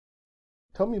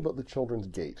Tell me about the Children's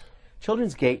Gate.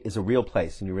 Children's Gate is a real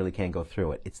place, and you really can go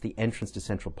through it. It's the entrance to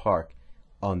Central Park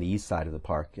on the east side of the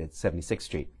park at 76th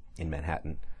Street in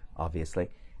Manhattan, obviously.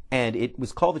 And it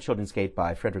was called the Children's Gate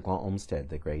by Frederick Law Olmsted,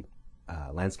 the great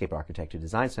landscape architect who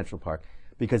designed Central Park,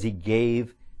 because he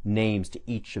gave names to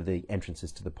each of the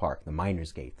entrances to the park: the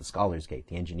Miners' Gate, the Scholars' Gate,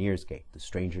 the Engineers' Gate, the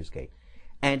Strangers' Gate.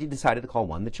 And he decided to call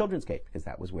one the Children's Gate, because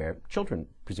that was where children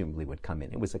presumably would come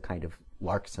in. It was a kind of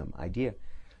larksome idea.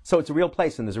 So it's a real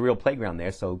place, and there's a real playground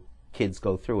there, so kids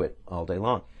go through it all day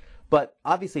long. But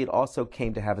obviously it also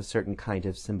came to have a certain kind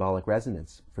of symbolic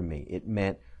resonance for me. It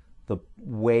meant the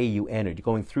way you entered,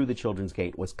 going through the Children's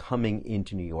Gate, was coming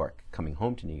into New York, coming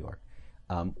home to New York,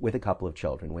 with a couple of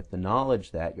children, with the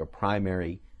knowledge that your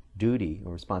primary duty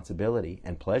or responsibility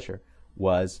and pleasure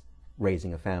was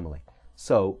raising a family.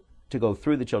 So to go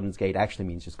through the Children's Gate actually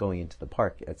means just going into the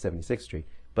park at 76th Street,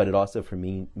 but it also for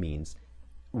me means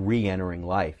re-entering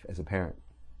life as a parent.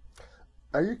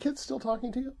 Are your kids still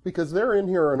talking to you? Because they're in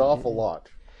here an awful lot.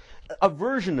 A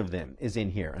version of them is in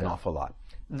here an awful lot.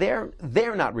 They're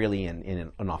not really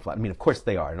in an awful lot. I mean, of course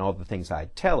they are, and all the things I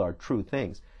tell are true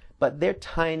things, but they're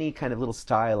tiny, kind of little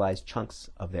stylized chunks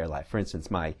of their life. For instance,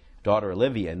 my daughter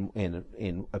Olivia,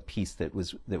 in a piece that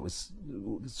was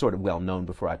sort of well known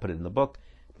before I put it in the book,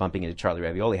 bumping into Charlie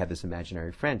Ravioli, had this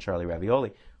imaginary friend, Charlie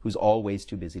Ravioli, who's always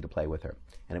too busy to play with her.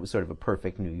 And it was sort of a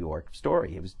perfect New York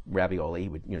story. It was Ravioli,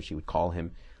 she would call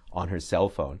him on her cell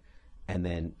phone, and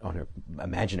then on her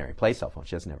imaginary play cell phone,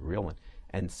 she doesn't have a real one,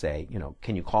 and say,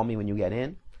 can you call me when you get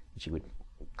in? And she would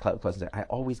close and say, I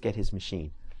always get his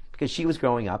machine. Because she was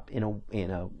growing up in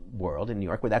a world in New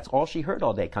York where that's all she heard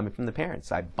all day coming from the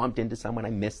parents. I bumped into someone,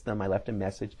 I missed them, I left a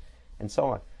message, and so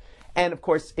on. And of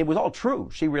course, it was all true.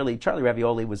 Charlie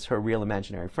Ravioli was her real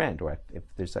imaginary friend, or if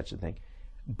there's such a thing.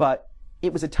 But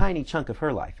it was a tiny chunk of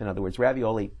her life. In other words,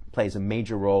 Ravioli plays a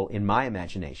major role in my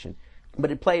imagination,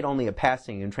 but it played only a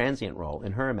passing and transient role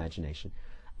in her imagination.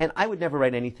 And I would never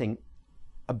write anything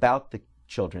about the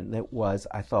children that was,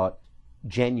 I thought,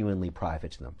 genuinely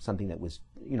private to them. Something that was,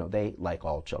 they, like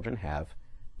all children, have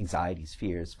anxieties,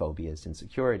 fears, phobias,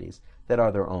 insecurities that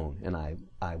are their own, and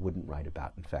I wouldn't write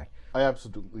about, in fact. I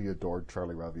absolutely adored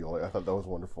Charlie Ravioli. I thought that was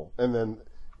wonderful. And then,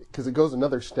 because it goes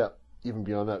another step even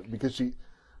beyond that, because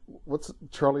what's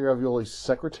Charlie Ravioli's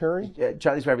secretary?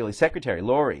 Charlie Ravioli's secretary,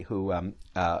 Laurie, who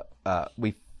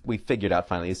we figured out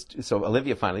finally. So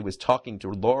Olivia finally was talking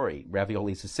to Laurie,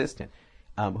 Ravioli's assistant,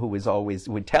 who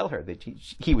would tell her that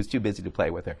he was too busy to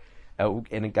play with her.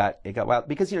 And it got wild.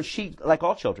 Because, she, like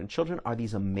all children are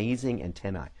these amazing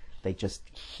antennae. They just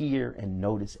hear and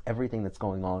notice everything that's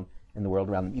going on in the world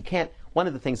around them. One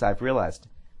of the things I've realized,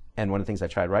 and one of the things I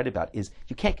try to write about, is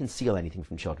you can't conceal anything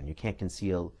from children. You can't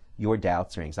conceal your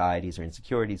doubts or anxieties or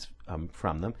insecurities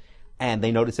from them. And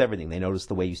they notice everything. They notice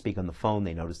the way you speak on the phone.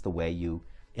 They notice the way you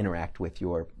interact with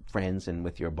your friends and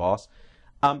with your boss.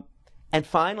 And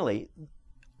finally,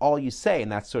 all you say,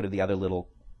 and that's sort of the other little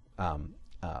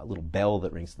bell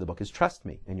that rings to the book, is trust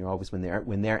me. And you're always,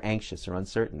 when they're anxious or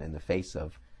uncertain in the face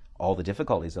of all the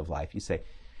difficulties of life, you say,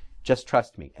 just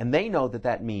trust me. And they know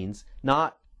that means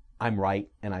not I'm right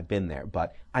and I've been there,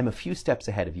 but I'm a few steps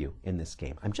ahead of you in this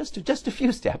game. I'm just a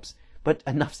few steps, but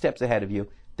enough steps ahead of you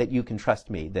that you can trust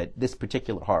me that this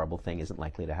particular horrible thing isn't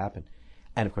likely to happen.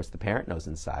 And of course the parent knows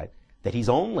inside that he's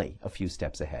only a few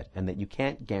steps ahead and that you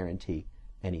can't guarantee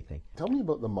anything. Tell me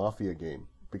about the Mafia game,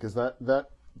 because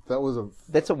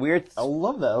that's a weird... I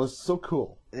love that. It was so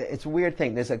cool. It's a weird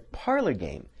thing. There's a parlor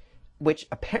game which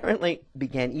apparently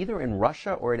began either in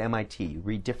Russia or at MIT. You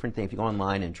read different things. If you go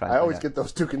online and try to... I always get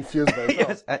those two confused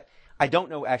myself. Yes, I don't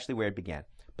know actually where it began,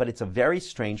 but it's a very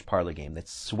strange parlor game that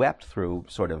swept through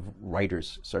sort of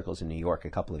writers' circles in New York a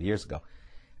couple of years ago.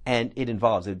 And it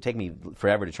would take me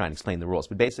forever to try and explain the rules,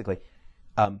 but basically,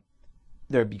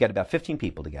 you get about 15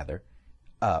 people together.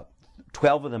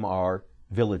 12 of them are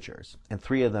villagers, and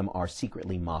 3 of them are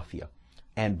secretly mafia.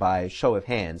 And by show of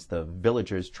hands, the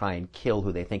villagers try and kill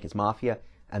who they think is mafia,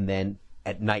 and then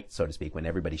at night, so to speak, when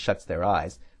everybody shuts their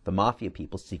eyes, the mafia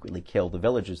people secretly kill the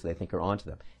villagers they think are onto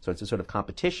them. So it's a sort of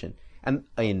competition and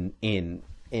in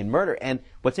murder. And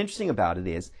what's interesting about it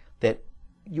is that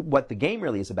what the game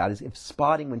really is about is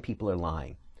spotting when people are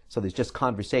lying. So there's just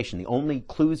conversation. The only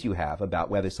clues you have about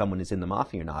whether someone is in the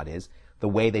mafia or not is the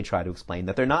way they try to explain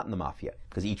that they're not in the mafia,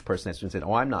 because each person has to say,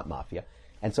 oh, I'm not mafia.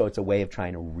 And so it's a way of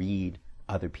trying to read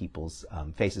other people's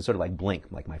faces, sort of like Blink,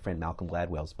 like my friend Malcolm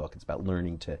Gladwell's book. It's about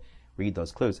learning to read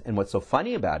those clues. And what's so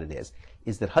funny about it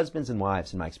is that husbands and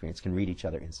wives, in my experience, can read each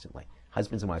other instantly.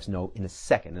 Husbands and wives know in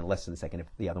less than a second, if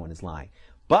the other one is lying.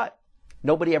 But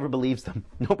nobody ever believes them.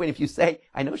 Nobody, if you say,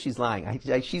 I know she's lying,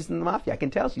 she's in the mafia, I can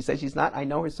tell, she says she's not, I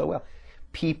know her so well.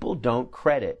 people don't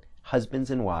credit husbands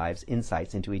and wives'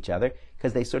 insights into each other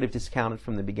because they sort of discount it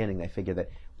from the beginning. They figure that,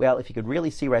 well, if you could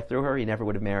really see right through her, you never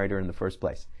would have married her in the first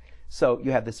place. So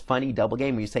you have this funny double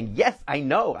game where you're saying, yes, I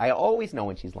know, I always know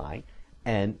when she's lying,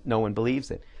 and no one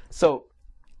believes it. So,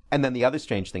 and then the other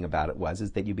strange thing about it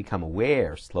is that you become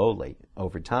aware slowly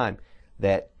over time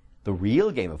that the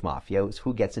real game of mafia is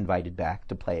who gets invited back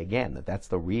to play again, that's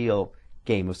the real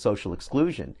game of social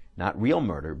exclusion, not real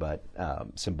murder, but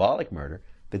symbolic murder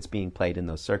that's being played in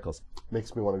those circles.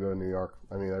 Makes me want to go to New York.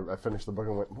 I mean, I finished the book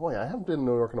and went, boy, I haven't been to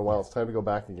New York in a while. It's time to go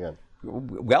back again.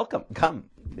 Welcome. Come.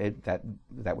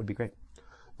 That would be great.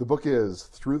 The book is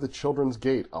Through the Children's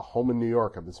Gate, A Home in New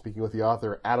York. I've been speaking with the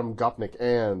author, Adam Gopnik,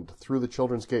 and Through the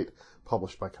Children's Gate,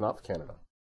 published by Knopf Canada.